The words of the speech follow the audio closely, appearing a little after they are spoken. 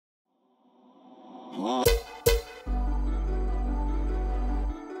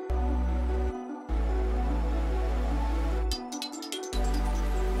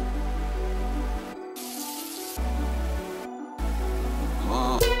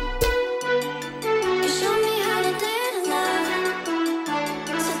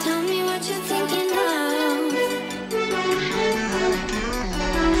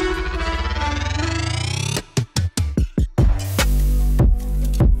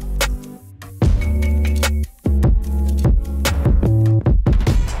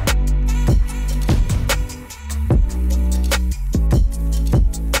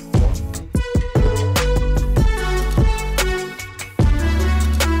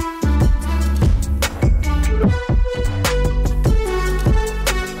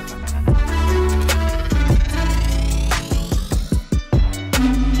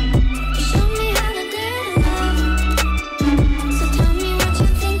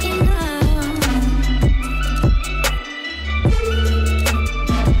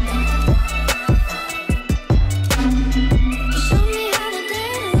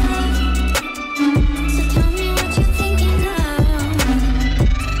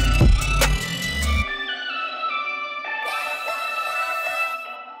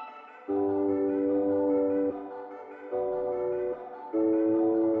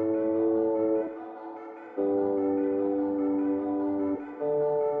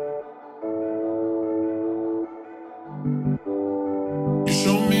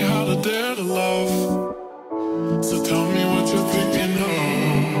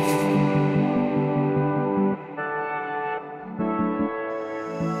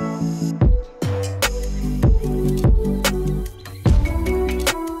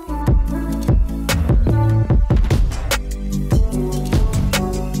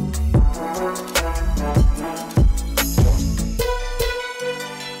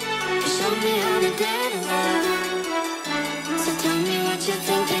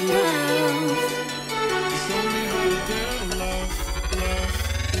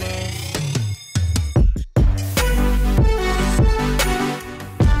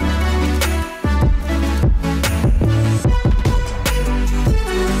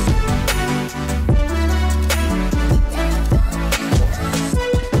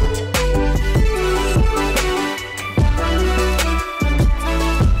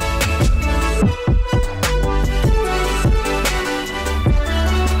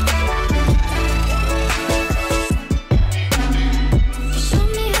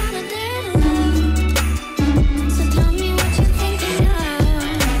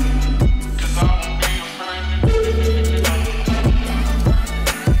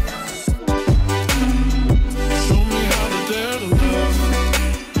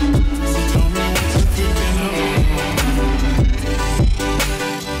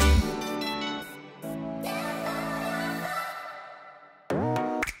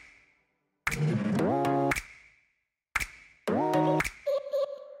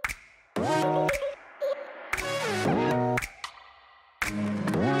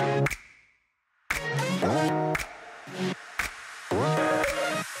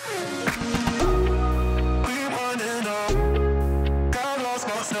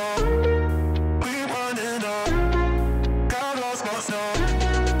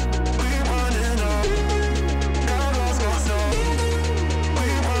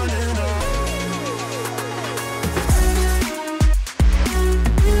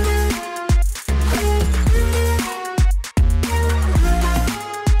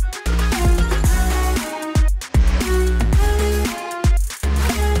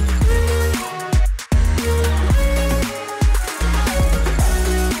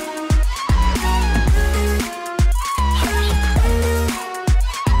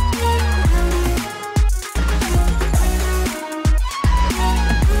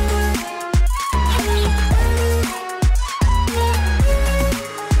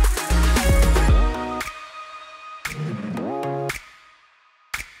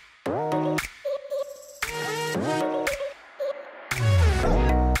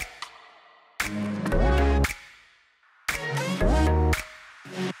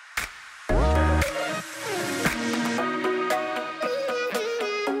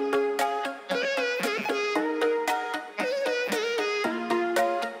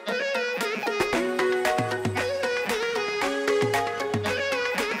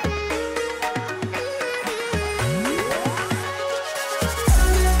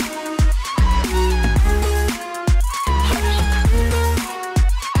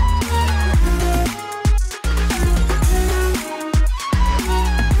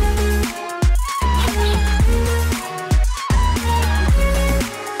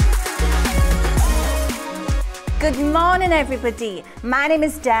Good morning, everybody. My name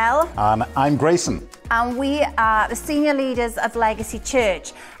is Del. And I'm Grayson. And we are the senior leaders of Legacy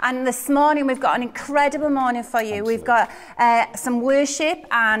Church. And this morning we've got an incredible morning for you. Absolutely. We've got some worship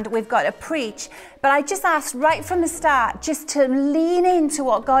and we've got a preach. But I just asked right from the start just to lean into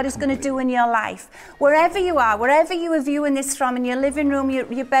what God is going to do in your life. Wherever you are viewing this from, in your living room,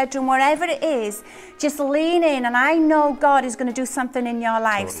 your bedroom, wherever it is, just lean in. And I know God is going to do something in your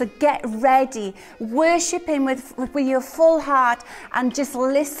life. Totally. So get ready. Worship Him with your full heart and just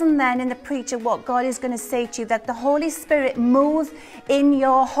listen then in the preach of what God is going to say to you, that the Holy Spirit move in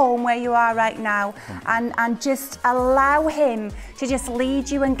your home where you are right now, and just allow Him to just lead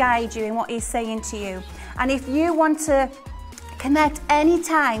you and guide you in what He's saying to you. And if you want to connect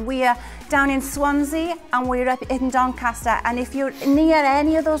anytime, we are down in Swansea and we're up in Doncaster, and if you're near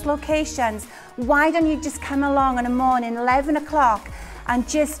any of those locations, why don't you just come along in the morning, 11 o'clock, and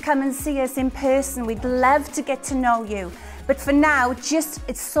just come and see us in person. We'd love to get to know you. But for now, just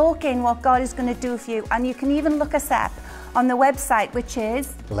soak in what God is going to do for you. And you can even look us up on the website, which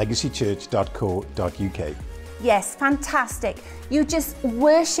is legacychurch.co.uk. Yes, fantastic. You just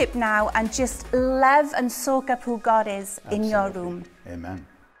worship now and just love and soak up who God is. Absolutely. In your room. Amen.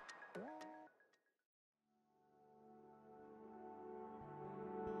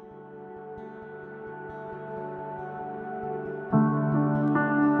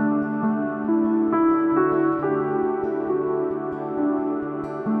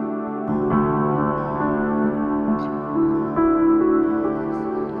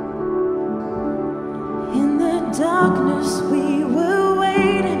 Darkness, we were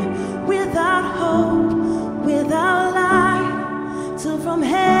waiting without hope, without light, till from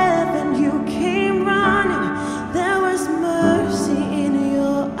heaven you came running. There was mercy in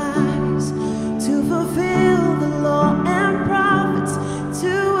your eyes to fulfill the law and prophets.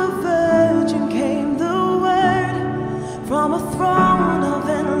 To a virgin came the word, from a throne of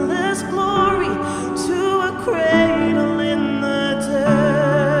endless glory to a cradle in the dirt.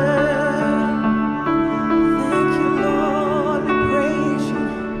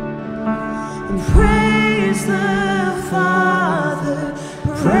 Praise the Father,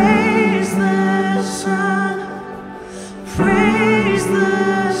 praise the Son, praise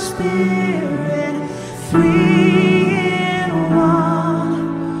the Spirit, three in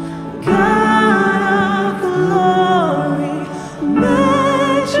one. God of glory,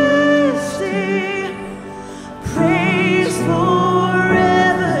 majesty, praise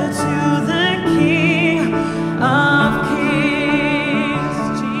forever to the King of Kings,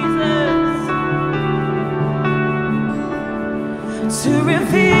 Jesus. To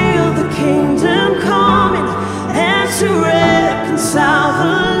reveal the kingdom coming and to reconcile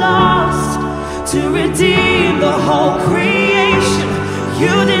the lost, to redeem the whole creation.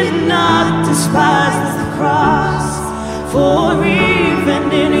 You did not despise the cross, for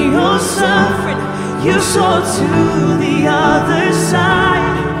even in your suffering you saw to the other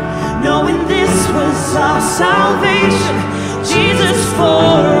side, knowing this was our salvation. Jesus,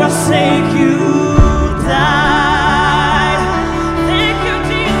 for our sake you died.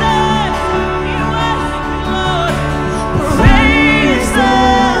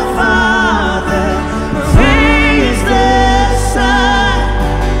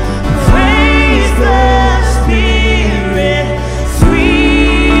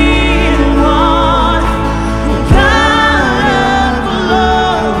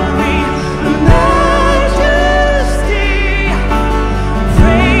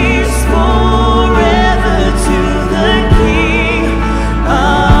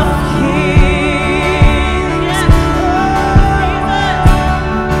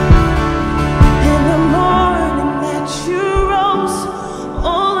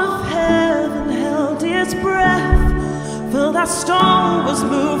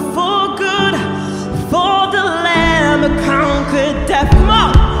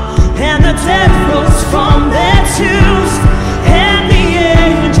 Dead rose from their tombs, and the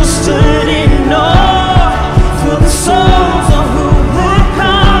angels stood in awe for the souls of who would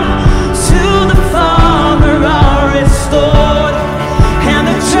come to the Father are restored, and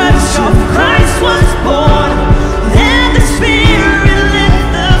the church of Christ was born, and the Spirit lit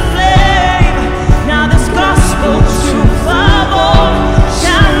the flame. Now this gospel truth of all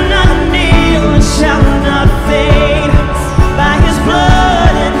shall not kneel and shall not fade. By His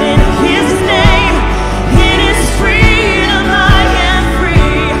blood and in His name, it is freedom.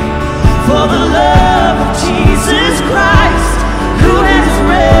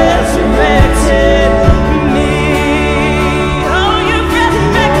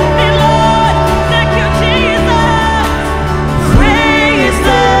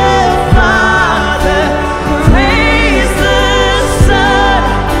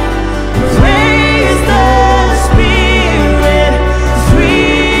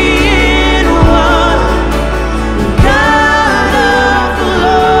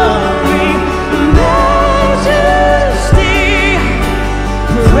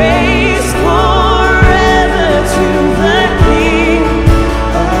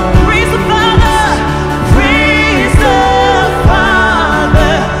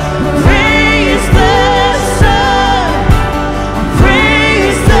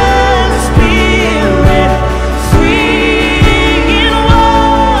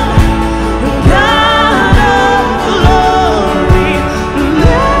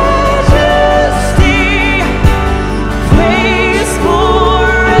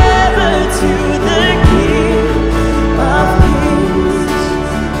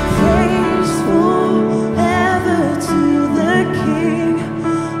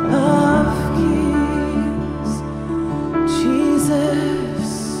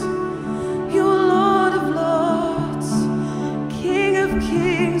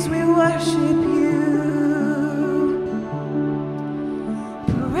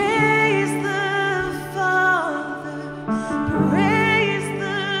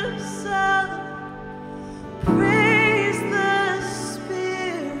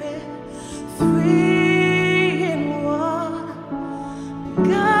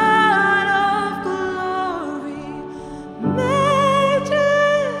 God of glory, majesty,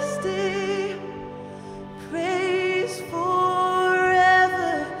 praise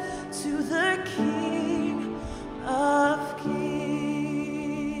forever to the King of Kings.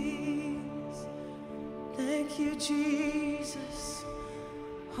 Thank you, Jesus.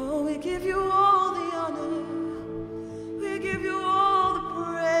 Oh, we give you all the honor. We give you all the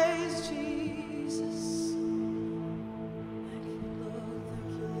praise, Jesus. Thank you, Lord.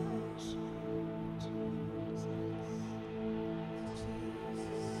 Thank you, Lord.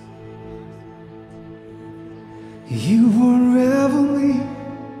 Jesus. You unravel me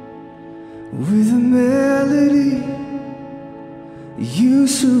with a melody. You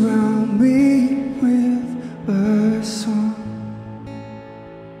surround me with a song.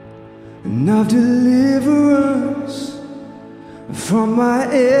 And of deliverance from my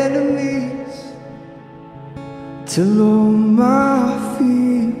enemies, till all my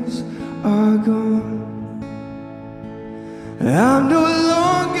fears are gone. I'm no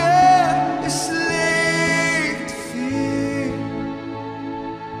longer a slave to fear.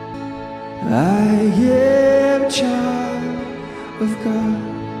 I am a child of God.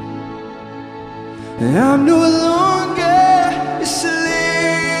 And I'm no longer a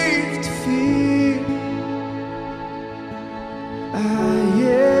slave to fear. I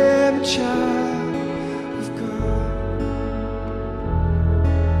am a child of God.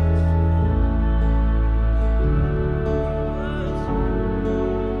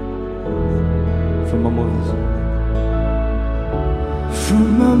 From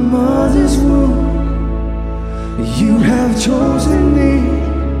my mother's womb, you have chosen me.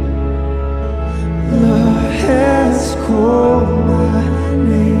 Love has called my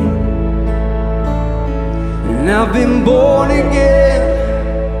name, and I've been born again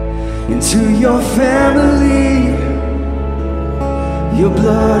into your family. Your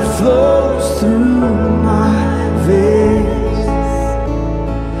blood flows through my veins,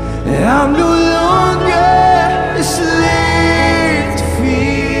 and I'm no longer a slave to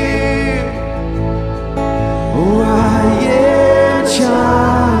fear. Oh, I am a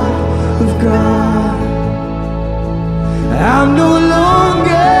child of God. I'm no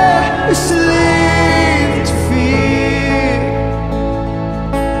longer a slave to fear.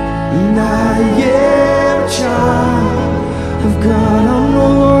 And I am a child of God. I'm no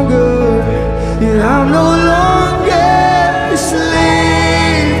longer, and I'm no longer a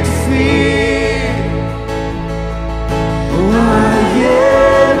slave to fear. Oh, I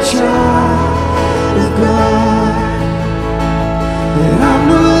am a child of God. And I'm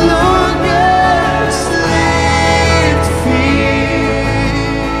no longer a slave to fear.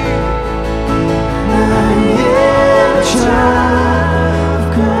 I am a child of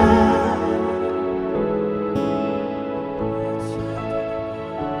God.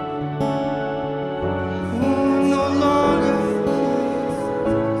 Oh, no longer.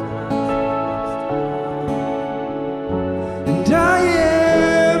 And I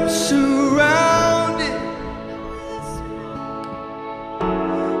am surrounded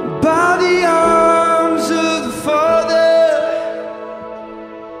by the arms of the Father,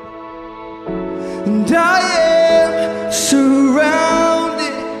 and I am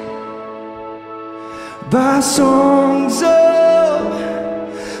surrounded by songs of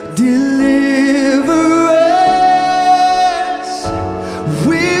deliverance.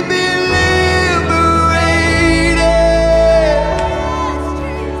 We've been liberated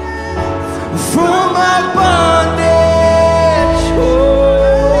from our bondage. Oh,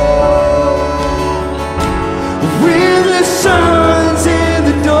 we're the sons and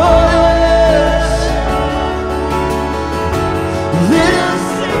the daughters. Let us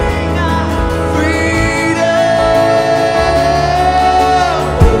sing our freedom.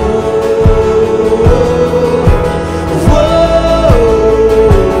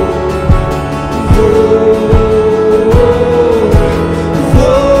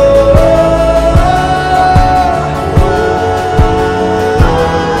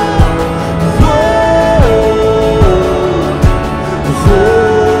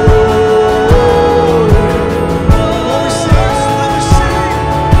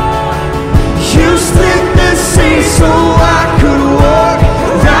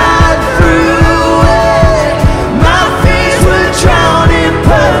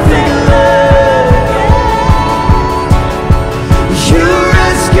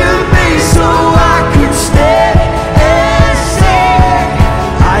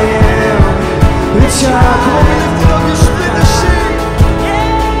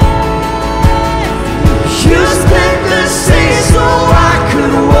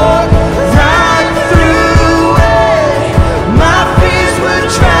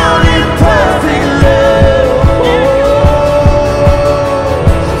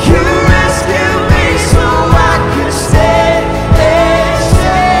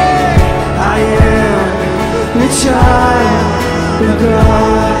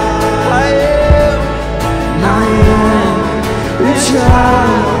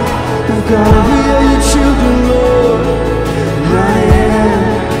 God, we are your children, Lord. I am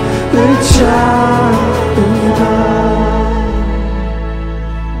a child of God.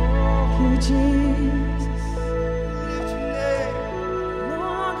 Thank you, Jesus.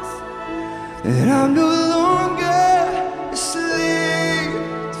 And I'm no longer a slave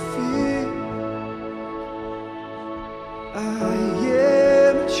to fear. I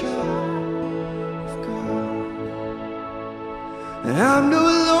am a child of God. And I'm no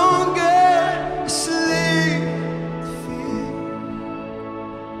longer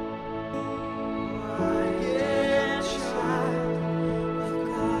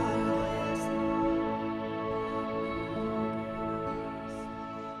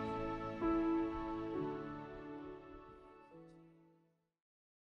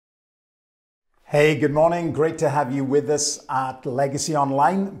Hey, good morning. Great to have you with us at Legacy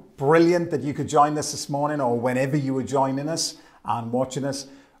Online. Brilliant that you could join us this morning or whenever you were joining us and watching us.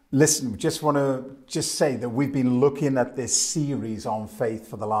 Listen, just want to say that we've been looking at this series on faith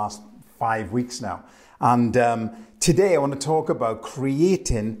for the last 5 weeks now. And today I want to talk about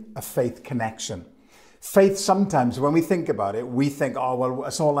creating a faith connection. Faith, sometimes when we think about it, we think, oh, well,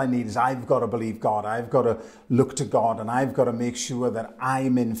 that's all I need is I've got to believe God. I've got to look to God and I've got to make sure that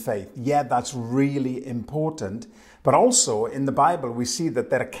I'm in faith. Yeah, that's really important. But also in the Bible, we see that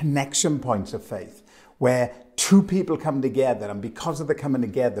there are connection points of faith where two people come together, and because of the coming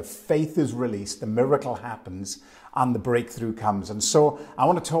together, faith is released, the miracle happens, and the breakthrough comes. And so I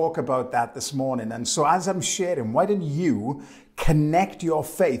want to talk about that this morning. And so as I'm sharing, why don't you connect your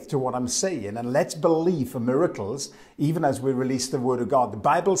faith to what I'm saying, and let's believe for miracles, even as we release the word of God. The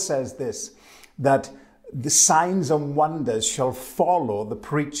Bible says this, that the signs and wonders shall follow the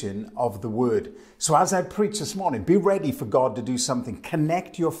preaching of the word. So as I preach this morning, be ready for God to do something.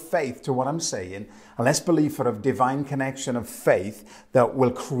 Connect your faith to what I'm saying, and let's believe for a divine connection of faith that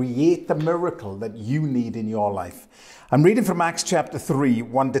will create the miracle that you need in your life. I'm reading from Acts chapter 3,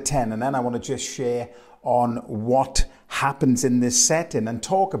 1 to 10, and then I want to just share on what happens in this setting and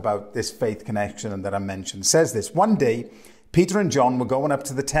talk about this faith connection that I mentioned. It says this, one day, Peter and John were going up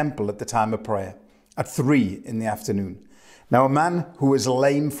to the temple at the time of prayer at 3 in the afternoon. Now a man who was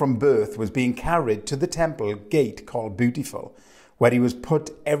lame from birth was being carried to the temple gate called Beautiful, where he was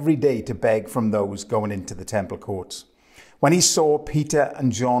put every day to beg from those going into the temple courts. When he saw Peter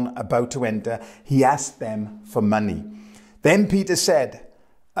and John about to enter, he asked them for money. Then Peter said,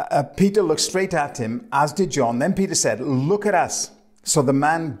 Peter looked straight at him, as did John. Then Peter said, look at us. So the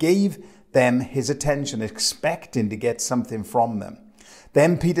man gave them his attention, expecting to get something from them.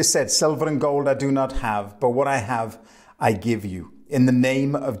 Then Peter said, silver and gold I do not have, but what I have I give you. In the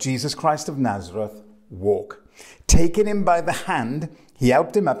name of Jesus Christ of Nazareth, walk. Taking him by the hand, he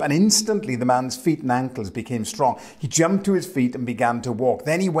helped him up, and instantly the man's feet and ankles became strong. He jumped to his feet and began to walk.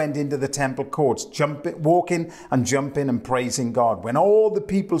 Then he went into the temple courts, walking and jumping and praising God. When all the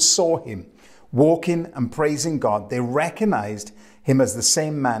people saw him walking and praising God, they recognized him as the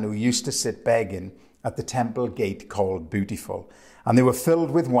same man who used to sit begging at the temple gate called Beautiful. And they were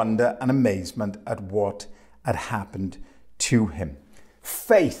filled with wonder and amazement at what had happened to him.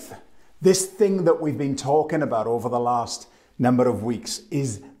 Faith, this thing that we've been talking about over the last number of weeks,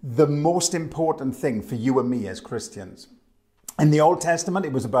 is the most important thing for you and me as Christians. In the Old Testament,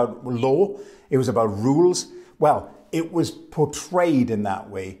 it was about law, it was about rules. Well, it was portrayed in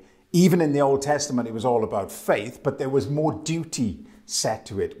that way. Even in the Old Testament, it was all about faith, but there was more duty set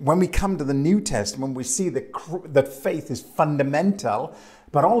to it. When we come to the New Testament, we see that faith is fundamental,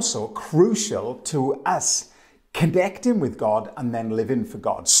 but also crucial to us connecting with God and then living for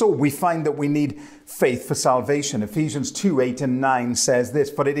God. So we find that we need faith for salvation. Ephesians 2, 8 and 9 says this,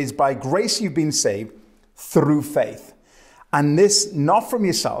 for it is by grace you've been saved through faith. And this not from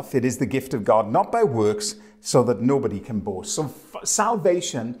yourself, it is the gift of God, not by works, so that nobody can boast. So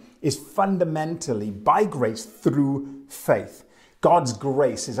salvation is fundamentally by grace through faith. God's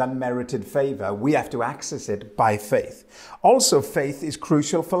grace is unmerited favor. We have to access it by faith. Also, faith is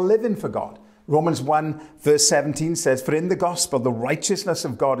crucial for living for God. Romans 1 verse 17 says, for in the gospel, the righteousness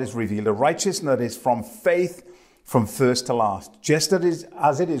of God is revealed, a righteousness that is from faith from first to last. Just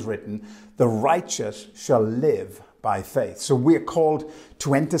as it is written, the righteous shall live by faith. So we're called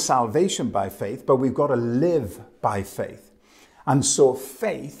to enter salvation by faith, but we've got to live by faith. And so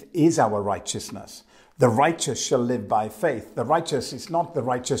faith is our righteousness. The righteous shall live by faith. The righteous is not the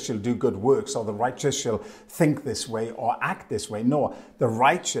righteous shall do good works, or the righteous shall think this way or act this way. No, the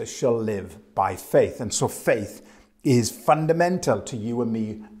righteous shall live by faith. And so faith is fundamental to you and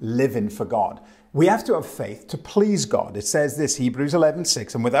me living for God. We have to have faith to please God. It says this, Hebrews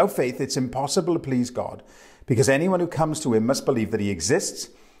 11:6, and without faith it's impossible to please God, because anyone who comes to him must believe that he exists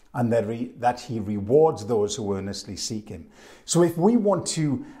and that he rewards those who earnestly seek him. So if we want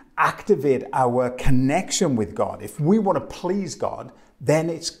to activate our connection with God, if we want to please God, then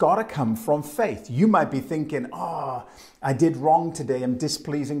it's got to come from faith. You might be thinking, I did wrong today, I'm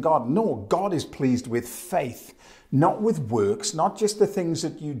displeasing God. No, God is pleased with faith, not with works, not just the things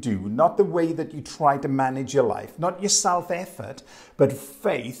that you do, not the way that you try to manage your life, not your self-effort, but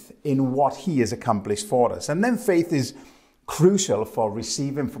faith in what he has accomplished for us. And then faith is crucial for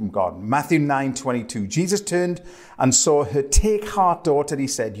receiving from God. Matthew 9:22, Jesus turned and saw her. Take heart, daughter, he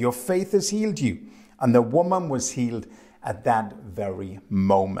said, your faith has healed you. And the woman was healed at that very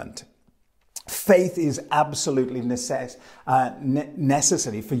moment. Faith is absolutely necessary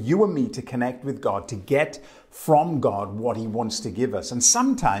for you and me to connect with God, to get from God what he wants to give us. And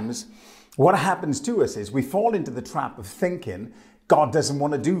sometimes what happens to us is we fall into the trap of thinking God doesn't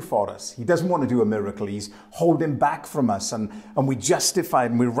want to do for us. He doesn't want to do a miracle. He's holding back from us, and we justify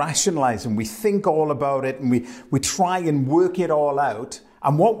it and we rationalize and we think all about it, and we try and work it all out.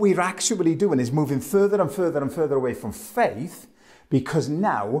 And what we're actually doing is moving further and further and further away from faith, because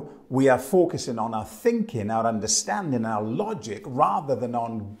now we are focusing on our thinking, our understanding, our logic, rather than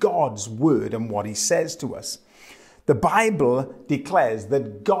on God's word and what he says to us. The Bible declares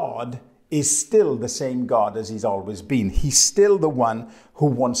that God is still the same God as he's always been. He's still the one who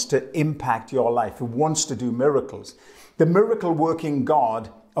wants to impact your life, who wants to do miracles. The miracle working God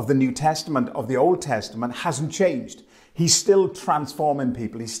of the New Testament, of the Old Testament, hasn't changed. He's still transforming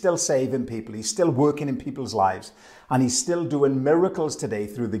people. He's still saving people. He's still working in people's lives. And he's still doing miracles today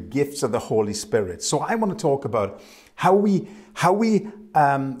through the gifts of the Holy Spirit. So I want to talk about how we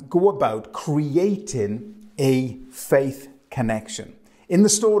go about creating a faith connection. In the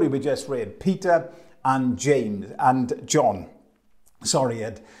story we just read, Peter and John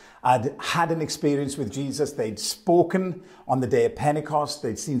had an experience with Jesus. They'd spoken on the day of Pentecost.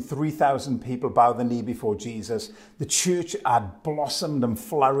 They'd seen 3,000 people bow the knee before Jesus. The church had blossomed and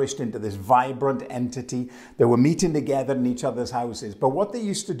flourished into this vibrant entity. They were meeting together in each other's houses. But what they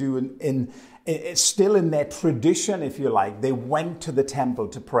used to do, still in their tradition, if you like, they went to the temple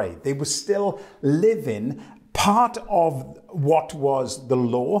to pray. They were still living part of what was the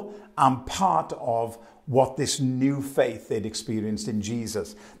law and part of what this new faith they'd experienced in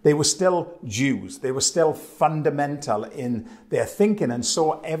Jesus. They were still Jews. They were still fundamental in their thinking. And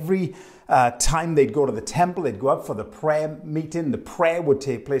so every time they'd go to the temple, they'd go up for the prayer meeting. The prayer would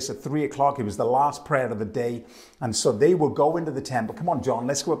take place at 3:00. It was the last prayer of the day. And so they would go into the temple. Come on, John,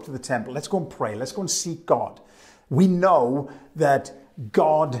 let's go up to the temple. Let's go and pray. Let's go and seek God. We know that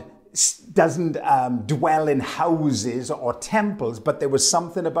God doesn't dwell in houses or temples, but there was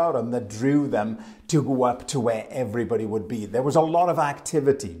something about him that drew them to go up to where everybody would be. There was a lot of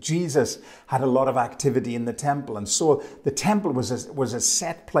activity. Jesus had a lot of activity in the temple, and so the temple was a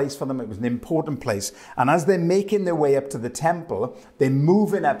set place for them. It was an important place. And as they're making their way up to the temple, they're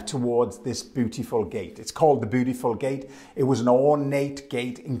moving up towards this beautiful gate. It's called the Beautiful Gate. It was an ornate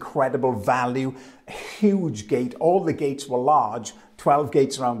gate, incredible value, huge gate. All the gates were large, 12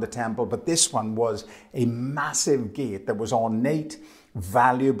 gates around the temple, but this one was a massive gate that was ornate,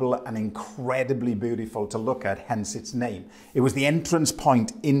 valuable, and incredibly beautiful to look at, hence its name. It was the entrance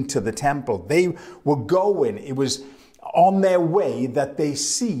point into the temple. They were going, it was on their way that they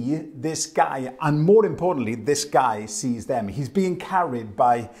see this guy, and more importantly, this guy sees them. He's being carried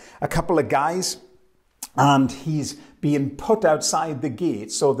by a couple of guys, and he's being put outside the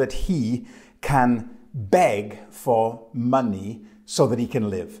gate so that he can beg for money so that he can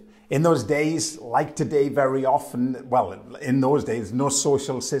live. In those days, like today, very often, well, in those days, no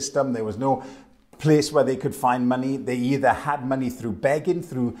social system. There was no place where they could find money. They either had money through begging,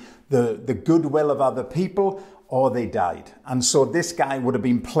 through the goodwill of other people, or they died. And so this guy would have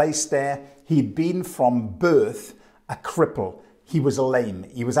been placed there. He'd been from birth a cripple. He was lame.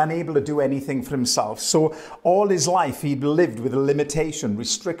 He was unable to do anything for himself. So all his life he'd lived with a limitation,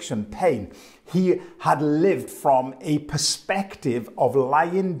 restriction, pain. He had lived from a perspective of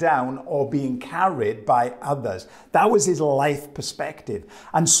lying down or being carried by others. That was his life perspective.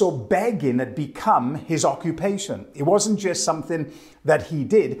 And so begging had become his occupation. It wasn't just something that he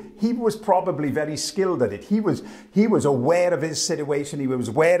did. He was probably very skilled at it. He was aware of his situation. He was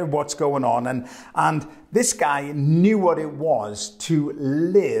aware of what's going on. And this guy knew what it was to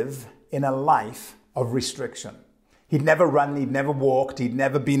live in a life of restriction. He'd never run, he'd never walked, he'd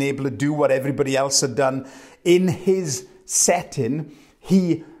never been able to do what everybody else had done. In his setting,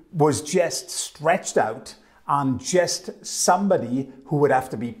 he was just stretched out and just somebody who would have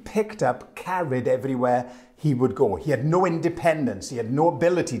to be picked up, carried everywhere he would go. He had no independence. He had no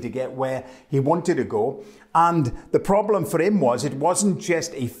ability to get where he wanted to go. And the problem for him was it wasn't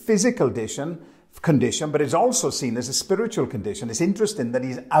just a physical condition, but it's also seen as a spiritual condition. It's interesting that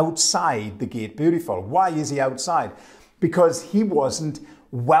he's outside the gate beautiful. Why is he outside? Because he wasn't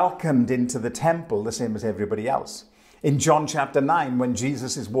welcomed into the temple the same as everybody else. In John chapter 9, when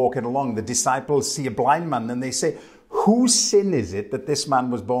Jesus is walking along, the disciples see a blind man and they say, whose sin is it that this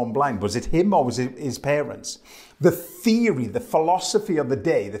man was born blind? Was it him or was it his parents? The theory, the philosophy of the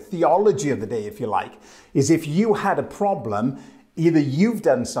day, the theology of the day, if you like, is if you had a problem, either you've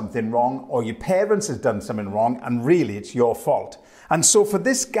done something wrong or your parents have done something wrong, and really it's your fault. And so for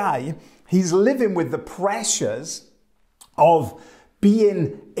this guy, he's living with the pressures of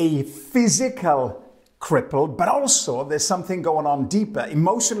being a physical crippled, but also there's something going on deeper.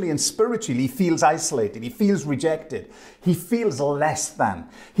 Emotionally and spiritually, he feels isolated. He feels rejected. He feels less than.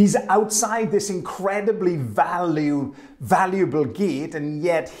 He's outside this incredibly valuable gate, and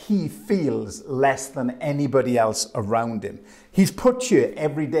yet he feels less than anybody else around him. He's put here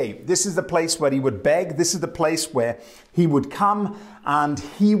every day. This is the place where he would beg. This is the place where he would come and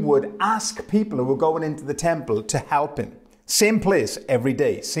he would ask people who were going into the temple to help him. Same place every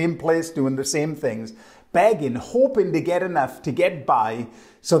day, same place doing the same things, begging, hoping to get enough to get by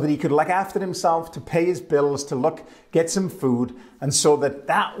so that he could look after himself, to pay his bills, to get some food. And so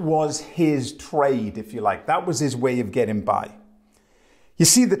that was his trade, if you like. That was his way of getting by. You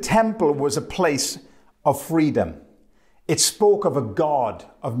see, the temple was a place of freedom. It spoke of a God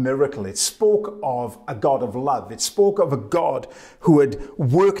of miracle. It spoke of a God of love. It spoke of a God who had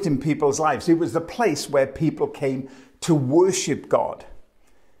worked in people's lives. It was the place where people came to worship God.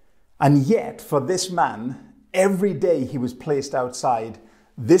 And yet, for this man, every day he was placed outside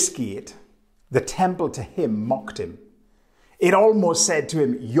this gate, the temple to him mocked him. It almost said to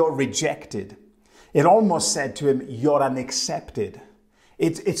him, you're rejected. It almost said to him, you're unaccepted.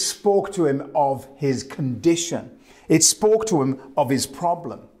 It spoke to him of his condition. It spoke to him of his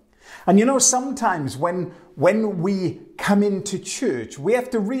problem. And you know, sometimes when we come into church, we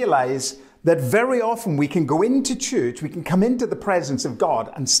have to realize that very often we can go into church, we can come into the presence of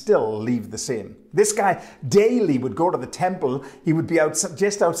God and still leave the same. This guy daily would go to the temple. He would be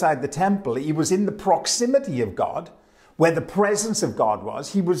just outside the temple. He was in the proximity of God, where the presence of God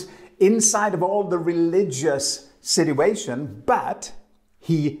was. He was inside of all the religious situation, but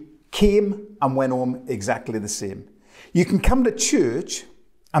he came and went home exactly the same. You can come to church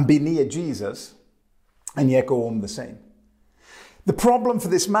and be near Jesus and yet go home the same. The problem for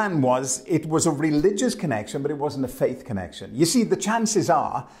this man was it was a religious connection, but it wasn't a faith connection. You see, the chances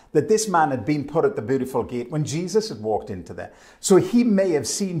are that this man had been put at the beautiful gate when Jesus had walked into there. So he may have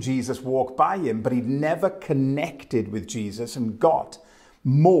seen Jesus walk by him, but he'd never connected with Jesus and got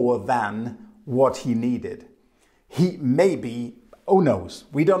more than what he needed. He maybe, who knows?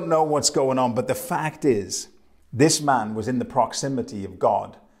 We don't know what's going on, but the fact is, this man was in the proximity of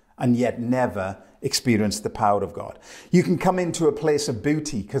God and yet never experienced the power of God. You can come into a place of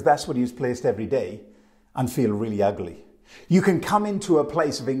beauty, because that's what he was placed every day, and feel really ugly. You can come into a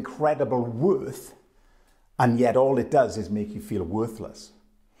place of incredible worth, and yet all it does is make you feel worthless.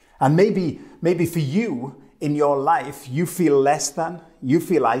 And maybe for you in your life, you feel less than, you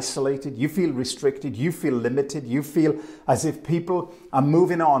feel isolated, you feel restricted, you feel limited, you feel as if people are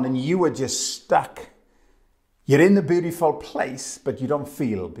moving on and you are just stuck. You're in the beautiful place, but you don't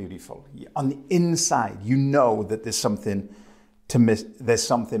feel beautiful. On the inside, you know that there's something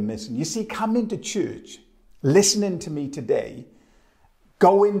missing. You see, come into church, listening to me today,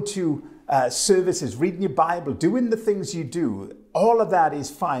 go into services, reading your Bible, doing the things you do. All of that is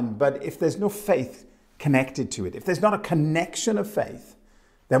fine, but if there's no faith connected to it, if there's not a connection of faith,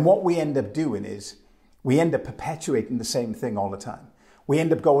 then what we end up doing is we end up perpetuating the same thing all the time. We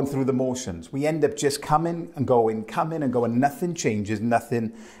end up going through the motions. We end up just coming and going. Nothing changes.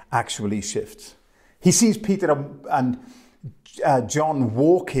 Nothing actually shifts. He sees Peter and John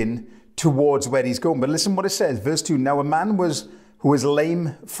walking towards where he's going. But listen what it says. Verse 2. Now a man who was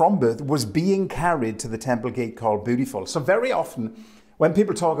lame from birth was being carried to the temple gate called Beautiful. So very often when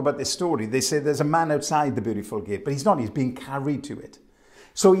people talk about this story, they say there's a man outside the Beautiful gate. But he's not. He's being carried to it.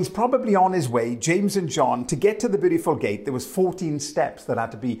 So he's probably on his way, James and John, to get to the beautiful gate. There was 14 steps that had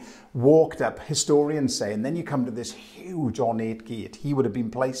to be walked up, historians say, and then you come to this huge ornate gate. He would have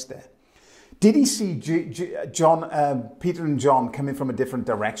been placed there. Did he see Peter and John coming from a different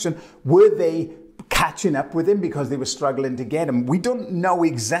direction? Were they catching up with him because they were struggling to get him? We don't know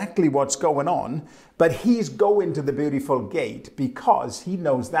exactly what's going on, but he's going to the beautiful gate because he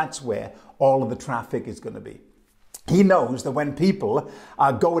knows that's where all of the traffic is going to be. He knows that when people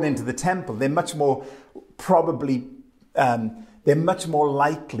are going into the temple, they're much more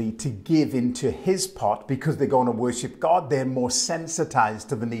likely to give into his pot because they're going to worship God. They're more sensitized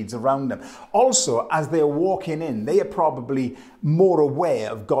to the needs around them. Also, as they're walking in, they are probably more aware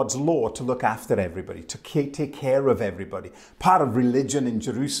of God's law to look after everybody, to take care of everybody. Part of religion in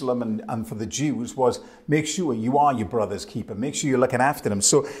Jerusalem and for the Jews was make sure you are your brother's keeper. Make sure you're looking after them.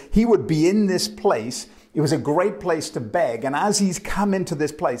 So he would be in this place. It was a great place to beg. And as he's come into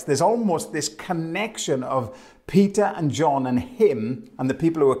this place, there's almost this connection of Peter and John and him and the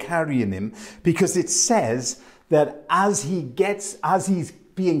people who are carrying him, because it says that as he's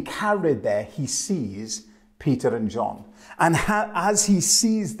being carried there, he sees Peter and John. And as he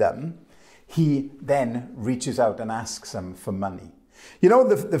sees them, he then reaches out and asks them for money. You know,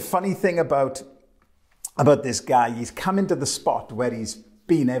 the funny thing about this guy, he's come into the spot where he's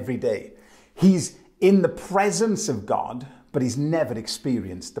been every day. He's in the presence of God, but he's never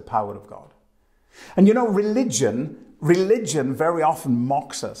experienced the power of God. And you know, religion very often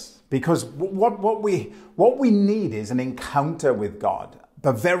mocks us, because what we need is an encounter with God.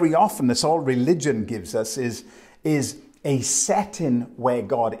 But very often, that's all religion gives us is a setting where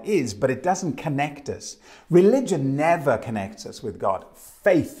God is, but it doesn't connect us. Religion never connects us with God.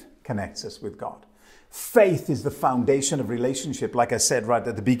 Faith connects us with God. Faith is the foundation of relationship, like I said right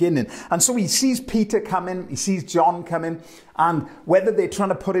at the beginning. And so he sees Peter come in, he sees John come in, and whether they're trying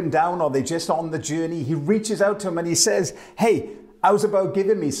to put him down or they're just on the journey, he reaches out to him and he says, hey, how's about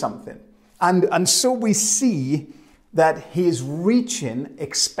giving me something? And so we see that he is reaching,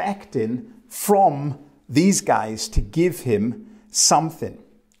 expecting from these guys to give him something.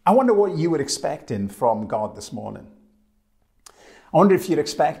 I wonder what you were expecting from God this morning. I wonder if you're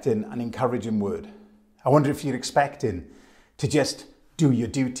expecting an encouraging word. I wonder if you're expecting to just do your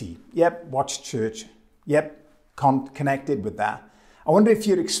duty. Yep, watch church. Yep, connected with that. I wonder if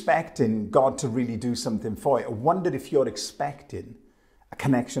you're expecting God to really do something for you. I wonder if you're expecting a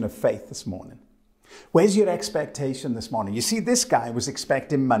connection of faith this morning. Where's your expectation this morning? You see, this guy was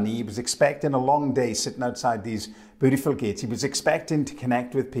expecting money. He was expecting a long day sitting outside these beautiful gates. He was expecting to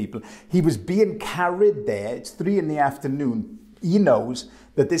connect with people. He was being carried there. It's 3 p.m. He knows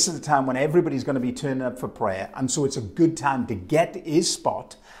that this is the time when everybody's going to be turning up for prayer. And so it's a good time to get his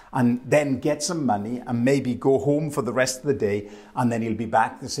spot and then get some money and maybe go home for the rest of the day. And then he'll be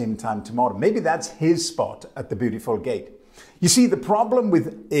back the same time tomorrow. Maybe that's his spot at the beautiful gate. You see, the problem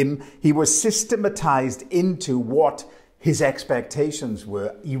with him, he was systematized into what his expectations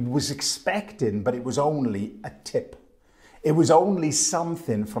were. He was expecting, but it was only a tip. It was only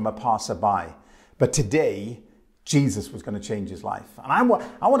something from a passerby. But today, Jesus was going to change his life. And I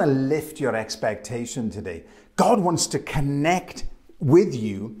want to lift your expectation today. God wants to connect with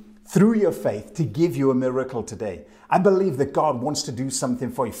you through your faith to give you a miracle today. I believe that God wants to do something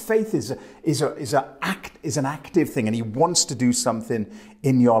for you. Faith is an active thing, and he wants to do something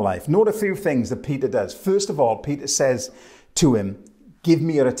in your life. Note a few things that Peter does. First of all, Peter says to him, give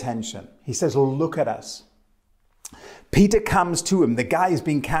me your attention. He says, look at us. Peter comes to him. The guy is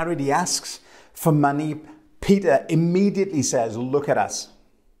being carried. He asks for money. Peter immediately says, look at us.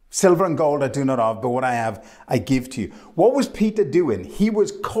 Silver and gold I do not have, but what I have, I give to you. What was Peter doing? He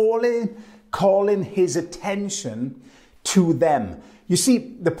was calling his attention to them. You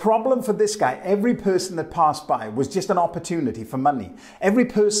see, the problem for this guy, every person that passed by was just an opportunity for money. Every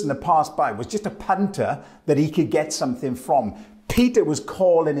person that passed by was just a punter that he could get something from. Peter was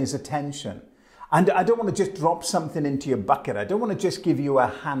calling his attention. And I don't want to just drop something into your bucket. I don't want to just give you a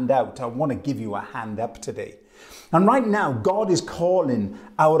handout. I want to give you a hand up today. And right now, God is calling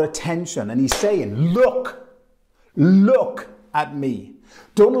our attention and he's saying, look at me.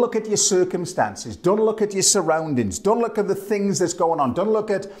 Don't look at your circumstances. Don't look at your surroundings. Don't look at the things that's going on. Don't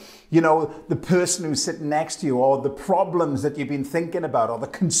look at, the person who's sitting next to you, or the problems that you've been thinking about, or the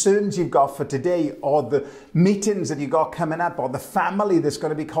concerns you've got for today, or the meetings that you've got coming up, or the family that's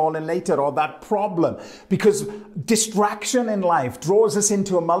going to be calling later, or that problem. Because distraction in life draws us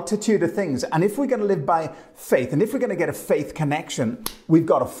into a multitude of things. And if we're going to live by faith, and if we're going to get a faith connection, we've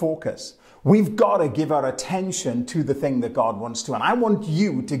got to focus. We've got to give our attention to the thing that God wants to. And I want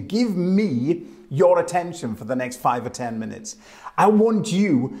you to give me your attention for the next 5 or 10 minutes. I want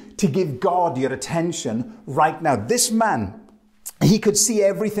you to give God your attention right now. This man, he could see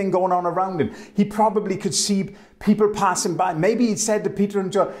everything going on around him. He probably could see people passing by. Maybe he said to Peter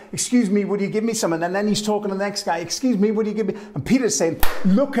and John, excuse me, would you give me some? And then he's talking to the next guy, excuse me, would you give me? And Peter's saying,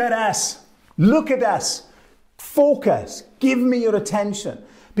 look at us. Look at us. Focus. Give me your attention.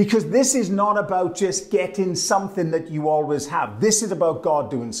 Because this is not about just getting something that you always have. This is about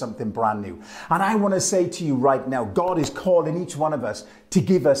God doing something brand new. And I want to say to you right now, God is calling each one of us to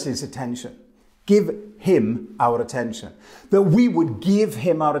give us his attention. Give him our attention. That we would give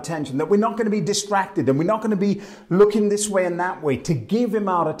him our attention. That we're not going to be distracted and we're not going to be looking this way and that way. To give him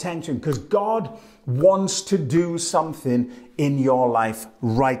our attention, because God wants to do something in your life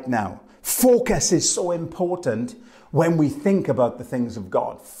right now. Focus is so important when we think about the things of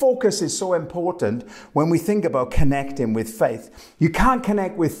God. Focus is so important when we think about connecting with faith. You can't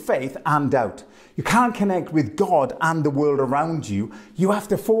connect with faith and doubt. You can't connect with God and the world around you. You have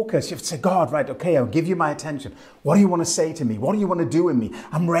to focus. You have to say, God, right, okay, I'll give you my attention. What do you want to say to me? What do you want to do in me?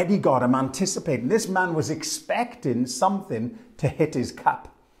 I'm ready, God. I'm anticipating. This man was expecting something to hit his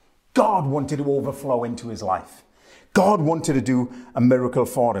cup. God wanted to overflow into his life. God wanted to do a miracle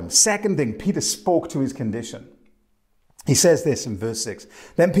for him. Second thing, Peter spoke to his condition. He says this in verse 6.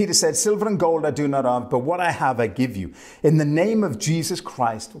 Then Peter said, silver and gold I do not have, but what I have I give you. In the name of Jesus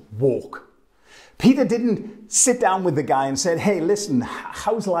Christ, walk. Peter didn't sit down with the guy and said, hey, listen,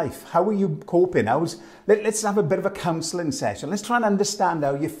 how's life? How are you coping? Let's have a bit of a counseling session. Let's try and understand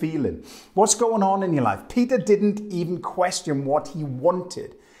how you're feeling. What's going on in your life? Peter didn't even question what he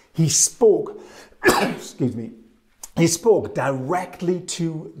wanted. He spoke, excuse me, he spoke directly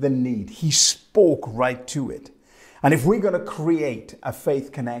to the need. He spoke right to it. And if we're going to create a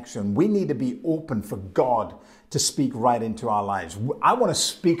faith connection, we need to be open for God to speak right into our lives. I want to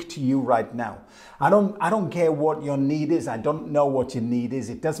speak to you right now. I don't care what your need is. I don't know what your need is.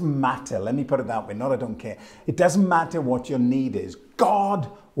 It doesn't matter. Let me put it that way. Not I don't care. It doesn't matter what your need is. God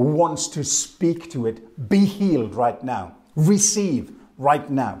wants to speak to it. Be healed right now. Receive right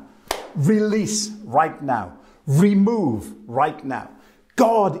now. Release right now. Remove right now.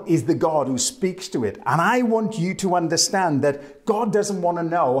 God is the God who speaks to it. And I want you to understand that God doesn't want to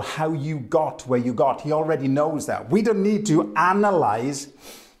know how you got where you got. He already knows that. We don't need to analyze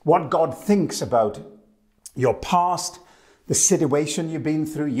what God thinks about your past, the situation you've been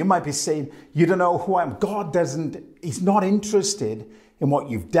through. You might be saying, you don't know who I am. God doesn't, he's not interested in what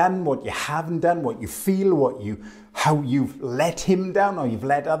you've done, what you haven't done, what you feel, how you've let him down or you've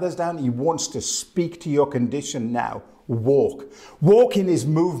let others down. He wants to speak to your condition now. Walk. Walking is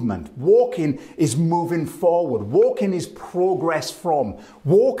movement. Walking is moving forward. Walking is progress from.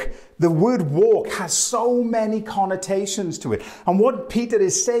 Walk, the word walk has so many connotations to it. And what Peter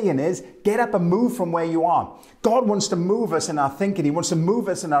is saying is, get up and move from where you are. God wants to move us in our thinking. He wants to move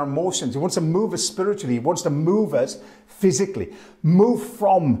us in our emotions. He wants to move us spiritually. He wants to move us physically. Move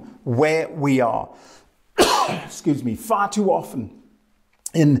from where we are. Excuse me. Far too often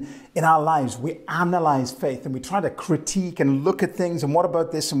in our lives, we analyze faith and we try to critique and look at things and what about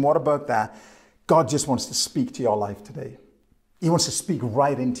this and what about that. God just wants to speak to your life today. He wants to speak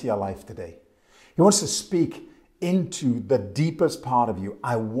right into your life today. He wants to speak into the deepest part of you.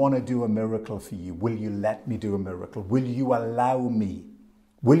 I want to do a miracle for you. Will you let me do a miracle? Will you allow me?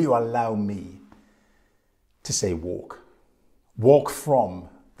 Will you allow me to say walk? Walk from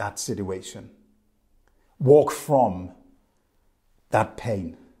that situation. Walk from that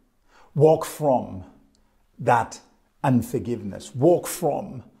pain. Walk from that unforgiveness. Walk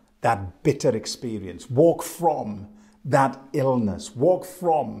from that bitter experience. Walk from that illness. Walk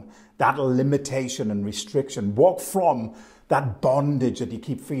from that limitation and restriction. Walk from that bondage that you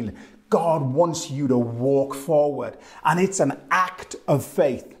keep feeling. God wants you to walk forward. And it's an act of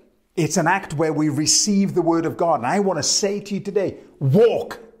faith. It's an act where we receive the word of God. And I want to say to you today,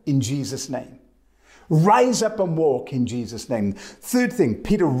 walk in Jesus' name. Rise up and walk in Jesus' name. Third thing,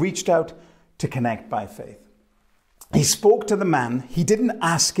 Peter reached out to connect by faith. He spoke to the man. He didn't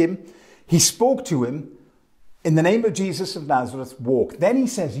ask him. He spoke to him. In the name of Jesus of Nazareth, walk. Then he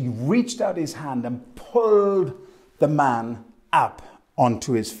says he reached out his hand and pulled the man up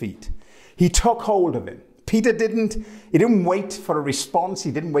onto his feet. He took hold of him. Peter didn't wait for a response.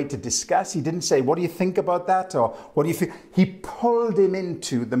 He didn't wait to discuss. He didn't say, what do you think about that? Or what do you feel? He pulled him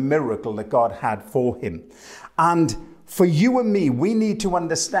into the miracle that God had for him. And for you and me, we need to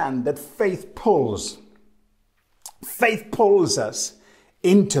understand that faith pulls. Faith pulls us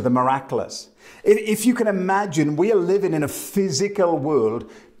into the miraculous. If you can imagine, we are living in a physical world.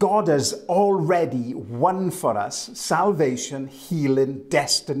 God has already won for us salvation, healing,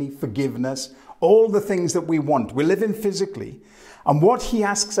 destiny, forgiveness, all the things that we want. We're living physically. And what he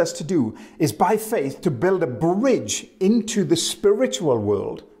asks us to do is by faith to build a bridge into the spiritual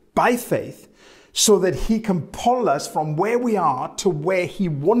world by faith so that he can pull us from where we are to where he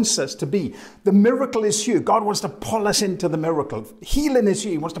wants us to be. The miracle is here. God wants to pull us into the miracle. Healing is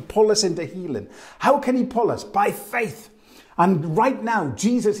here. He wants to pull us into healing. How can he pull us? By faith. And right now,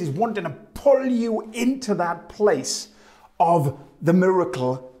 Jesus is wanting to pull you into that place of the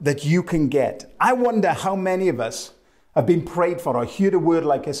miracle that you can get. I wonder how many of us have been prayed for or heard a word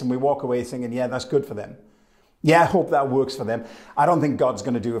like this and we walk away thinking, yeah, that's good for them. Yeah, I hope that works for them. I don't think God's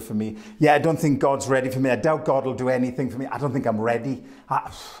going to do it for me. Yeah, I don't think God's ready for me. I doubt God will do anything for me. I don't think I'm ready.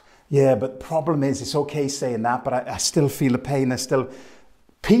 Yeah, but the problem is, it's okay saying that, but I still feel the pain.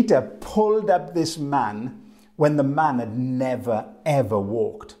 Peter pulled up this man when the man had never, ever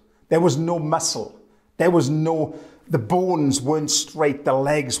walked. There was no muscle. The bones weren't straight. The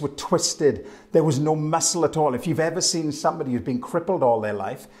legs were twisted. There was no muscle at all. If you've ever seen somebody who's been crippled all their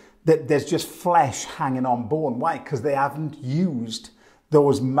life, there's just flesh hanging on bone. Why? Because they haven't used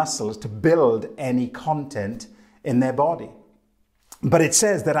those muscles to build any content in their body. But it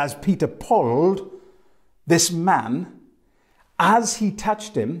says that as Peter pulled this man, as he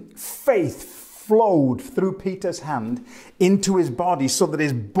touched him, faith flowed through Peter's hand into his body so that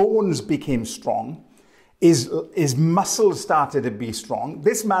his bones became strong. His muscles started to be strong.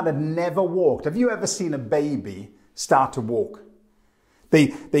 This man had never walked. Have you ever seen a baby start to walk? They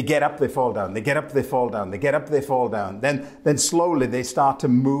get up, they fall down. They get up, they fall down. They get up, they fall down. Then slowly they start to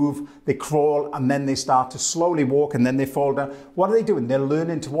move, they crawl, and then they start to slowly walk, and then they fall down. What are they doing? They're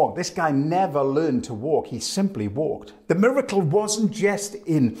learning to walk. This guy never learned to walk. He simply walked. The miracle wasn't just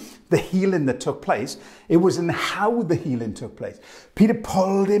in the healing that took place. It was in how the healing took place. Peter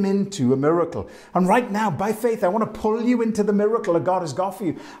pulled him into a miracle. And right now, by faith, I want to pull you into the miracle that God has got for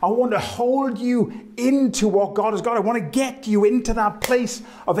you. I want to hold you into what God has got. I want to get you into that place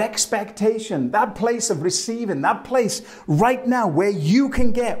of expectation, that place of receiving, that place right now where you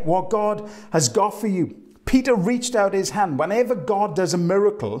can get what God has got for you. Peter reached out his hand. Whenever God does a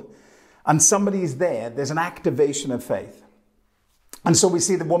miracle and somebody is there, there's an activation of faith. And so we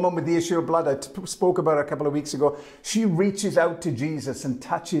see the woman with the issue of blood, I spoke about her a couple of weeks ago. She reaches out to Jesus and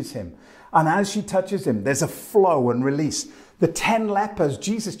touches him. And as she touches him, there's a flow and release. The 10 lepers,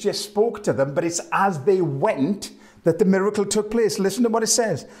 Jesus just spoke to them, but it's as they went that the miracle took place. Listen to what it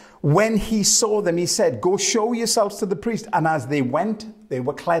says. When he saw them, he said, go show yourselves to the priest. And as they went, they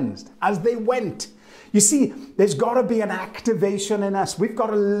were cleansed. As they went. You see, there's got to be an activation in us. We've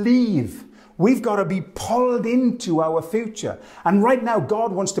got to leave. We've got to be pulled into our future. And right now,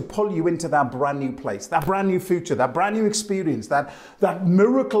 God wants to pull you into that brand new place, that brand new future, that brand new experience, that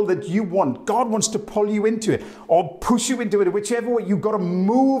miracle that you want. God wants to pull you into it or push you into it, whichever way. You've got to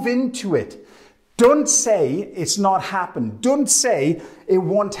move into it. Don't say it's not happened. Don't say it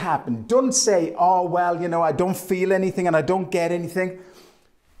won't happen. Don't say, oh, well, I don't feel anything and I don't get anything.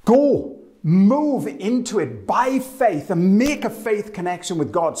 Go. Move into it by faith and make a faith connection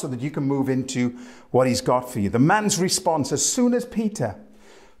with God so that you can move into what he's got for you. The man's response, as soon as Peter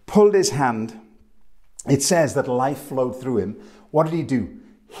pulled his hand, it says that life flowed through him. What did he do?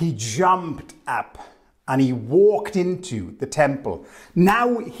 He jumped up and he walked into the temple.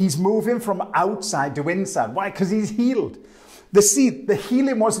 Now he's moving from outside to inside. Why? Because he's healed. The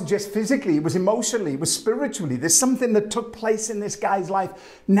healing wasn't just physically, it was emotionally, it was spiritually. There's something that took place in this guy's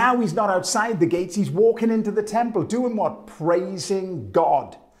life. Now he's not outside the gates, he's walking into the temple. Doing what? Praising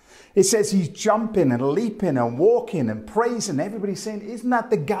God. It says he's jumping and leaping and walking and praising. Everybody's saying, isn't that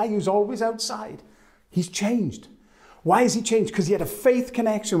the guy who's always outside? He's changed. Why has he changed? Because he had a faith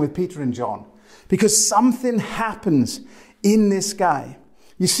connection with Peter and John. Because something happens in this guy.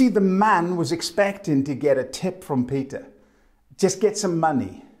 You see, the man was expecting to get a tip from Peter. Just get some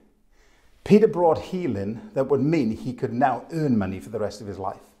money. Peter brought healing that would mean he could now earn money for the rest of his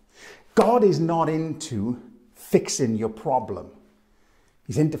life. God is not into fixing your problem.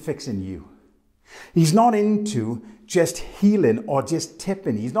 He's into fixing you. He's not into just healing or just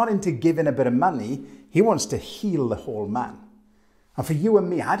tipping. He's not into giving a bit of money. He wants to heal the whole man. And for you and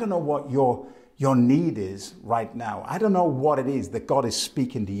me, I don't know what your need is right now. I don't know what it is that God is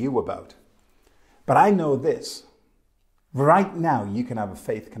speaking to you about. But I know this. Right now, you can have a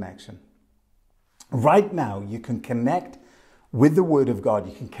faith connection. Right now, you can connect with the Word of God.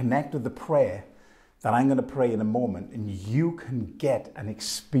 You can connect with the prayer that I'm going to pray in a moment. And you can get an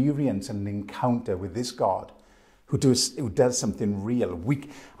experience and an encounter with this God who does something real.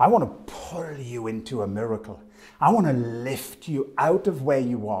 I want to pull you into a miracle. I want to lift you out of where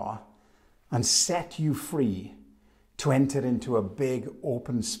you are and set you free to enter into a big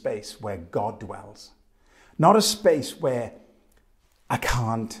open space where God dwells. Not a space where I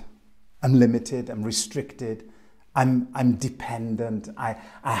can't, I'm limited, I'm restricted, I'm dependent.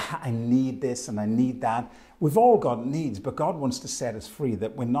 I need this and I need that. We've all got needs, but God wants to set us free,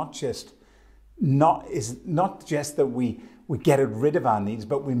 that we're not just that we get rid of our needs,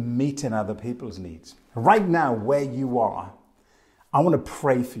 but we meet in other people's needs. Right now, where you are, I want to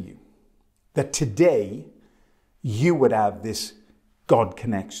pray for you that today you would have this God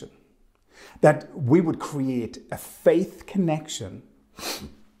connection, that we would create a faith connection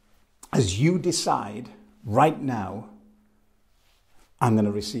as you decide right now, I'm going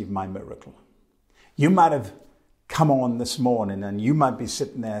to receive my miracle. You might have come on this morning and you might be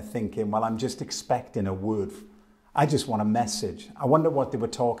sitting there thinking, well, I'm just expecting a word. I just want a message. I wonder what they were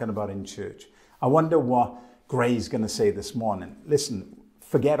talking about in church. I wonder what Gray's going to say this morning. Listen,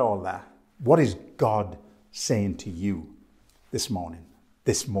 forget all that. What is God saying to you this morning,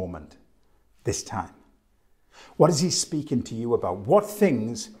 this moment, this time? What is he speaking to you about? What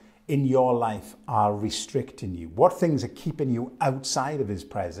things in your life are restricting you? What things are keeping you outside of his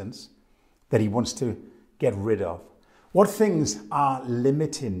presence that he wants to get rid of? What things are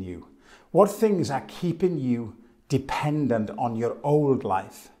limiting you? What things are keeping you dependent on your old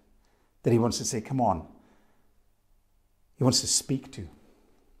life that he wants to say, come on? He wants to speak to.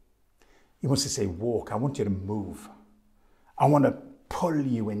 He wants to say, walk. I want you to move. I want to pull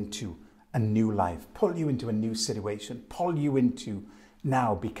you into a new life, pull you into a new situation, pull you into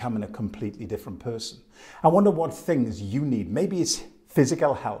now becoming a completely different person. I wonder what things you need. Maybe it's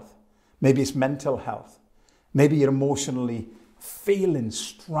physical health. Maybe it's mental health. Maybe you're emotionally feeling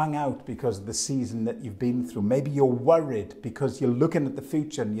strung out because of the season that you've been through. Maybe you're worried because you're looking at the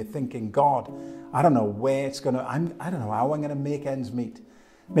future and you're thinking, God, I don't know where it's going to, I don't know how I'm going to make ends meet.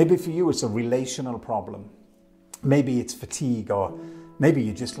 Maybe for you it's a relational problem. Maybe it's fatigue, or maybe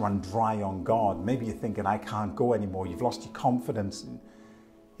you just run dry on God. Maybe you're thinking, I can't go anymore. You've lost your confidence.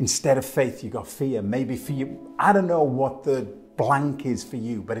 Instead of faith, you got fear. Maybe for you, I don't know what the blank is for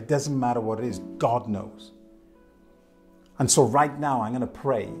you, but it doesn't matter what it is. God knows. And so right now, I'm going to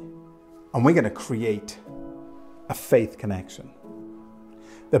pray and we're going to create a faith connection.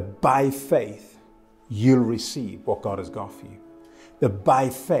 That by faith, you'll receive what God has got for you. That by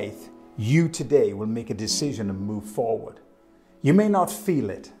faith, you today will make a decision and move forward. You may not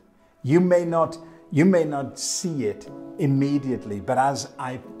feel it. You may not see it immediately, but as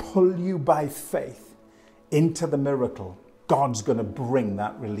I pull you by faith into the miracle, God's going to bring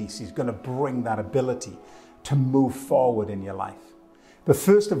that release. He's going to bring that ability to move forward in your life. But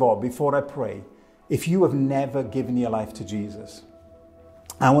first of all, before I pray, if you have never given your life to Jesus,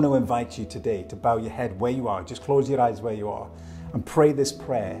 I want to invite you today to bow your head where you are. Just close your eyes where you are and pray this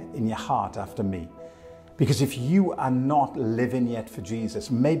prayer in your heart after me. Because if you are not living yet for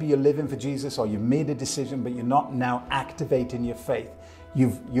Jesus, maybe you're living for Jesus or you've made a decision, but you're not now activating your faith.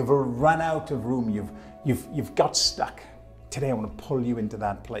 You've run out of room. You've got stuck. Today I want to pull you into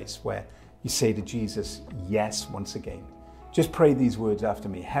that place where you say to Jesus, yes, once again. Just pray these words after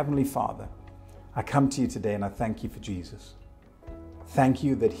me. Heavenly Father, I come to you today and I thank you for Jesus. Thank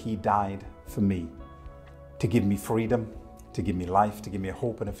you that he died for me to give me freedom, to give me life, to give me a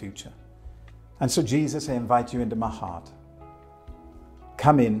hope and a future. And so Jesus, I invite you into my heart.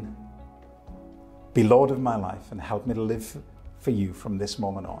 Come in, be Lord of my life and help me to live for you from this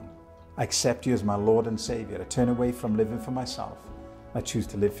moment on. I accept you as my Lord and Savior. I turn away from living for myself. I choose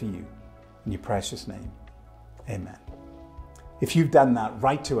to live for you. In your precious name, amen. If you've done that,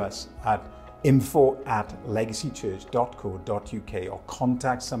 write to us at info@legacychurch.co.uk or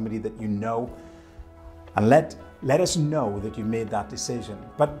contact somebody that you know and let us know that you made that decision.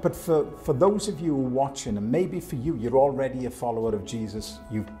 But for those of you who are watching, and maybe for you, you're already a follower of Jesus,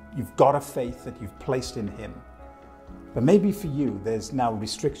 you've got a faith that you've placed in him. But maybe for you, there's now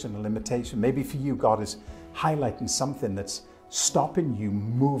restriction and limitation. Maybe for you, God is highlighting something that's stopping you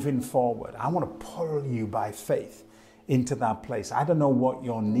moving forward. I want to pull you by faith into that place. I don't know what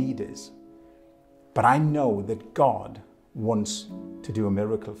your need is, but I know that God wants to do a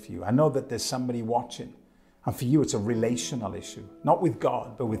miracle for you. I know that there's somebody watching, and for you it's a relational issue, not with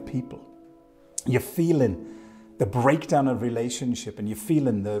God, but with people. You're feeling the breakdown of relationship and you're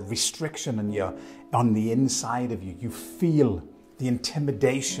feeling the restriction and you're on the inside of you. You feel the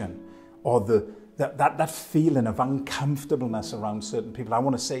intimidation or that feeling of uncomfortableness around certain people. I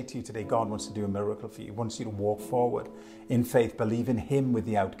want to say to you today, God wants to do a miracle for you. He wants you to walk forward in faith, believe in him with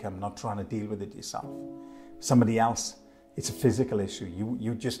the outcome, not trying to deal with it yourself. Somebody else, it's a physical issue.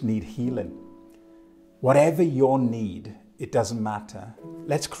 You just need healing. Whatever your need, it doesn't matter.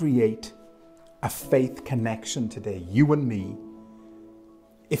 Let's create a faith connection today, you and me.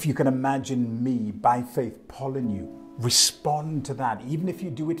 If you can imagine me by faith pulling you, respond to that. Even if you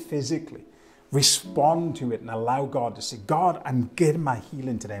do it physically, Respond to it and allow God to say, God, I'm getting my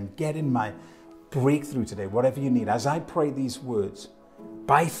healing today. I'm getting my breakthrough today, whatever you need. As I pray these words,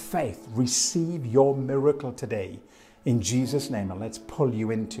 by faith, receive your miracle today in Jesus' name. And let's pull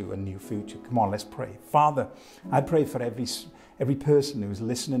you into a new future. Come on, let's pray. Father, I pray for every person who's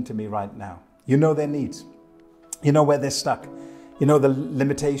listening to me right now. You know their needs. You know where they're stuck. You know the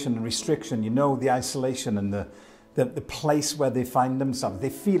limitation and restriction. You know the isolation and the place where they find themselves. They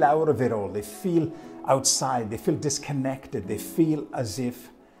feel out of it all. They feel outside. They feel disconnected. They feel as if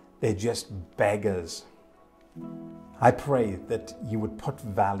they're just beggars. I pray that you would put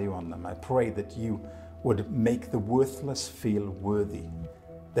value on them. I pray that you would make the worthless feel worthy,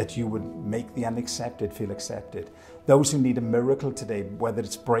 that you would make the unaccepted feel accepted. Those who need a miracle today, whether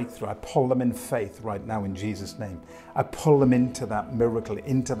it's breakthrough, I pull them in faith right now in Jesus' name. I pull them into that miracle,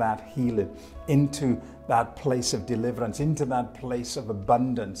 into that healing, into that place of deliverance, into that place of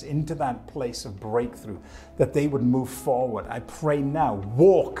abundance, into that place of breakthrough, that they would move forward. I pray now,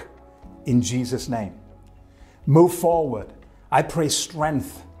 walk in Jesus' name. Move forward. I pray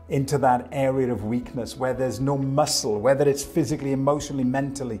strength into that area of weakness where there's no muscle, whether it's physically, emotionally,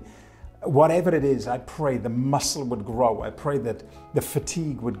 mentally, whatever it is. I pray the muscle would grow. I pray that the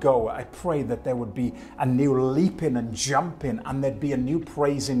fatigue would go. I pray that there would be a new leaping and jumping, and there'd be a new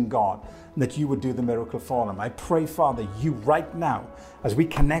praising God, and that you would do the miracle for them. I pray, Father, you right now, as we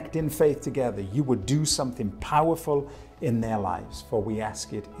connect in faith together, you would do something powerful in their lives, for we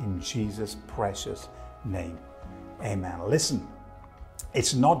ask it in Jesus' precious name. Amen. Listen,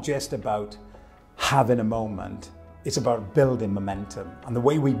 it's not just about having a moment. It's about building momentum. And the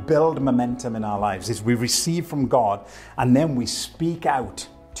way we build momentum in our lives is we receive from God, and then we speak out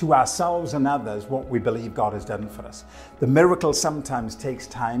to ourselves and others what we believe God has done for us. The miracle sometimes takes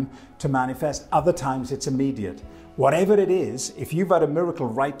time to manifest. Other times it's immediate. Whatever it is, if you've had a miracle,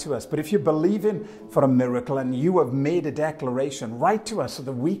 write to us. But if you're believing for a miracle and you have made a declaration, write to us so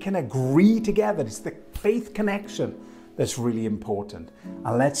that we can agree together. It's the faith connection that's really important.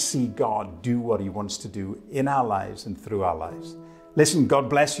 And let's see God do what he wants to do in our lives and through our lives. Listen, God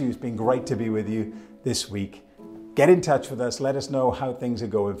bless you. It's been great to be with you this week. Get in touch with us. Let us know how things are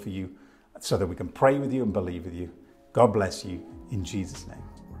going for you so that we can pray with you and believe with you. God bless you in Jesus' name.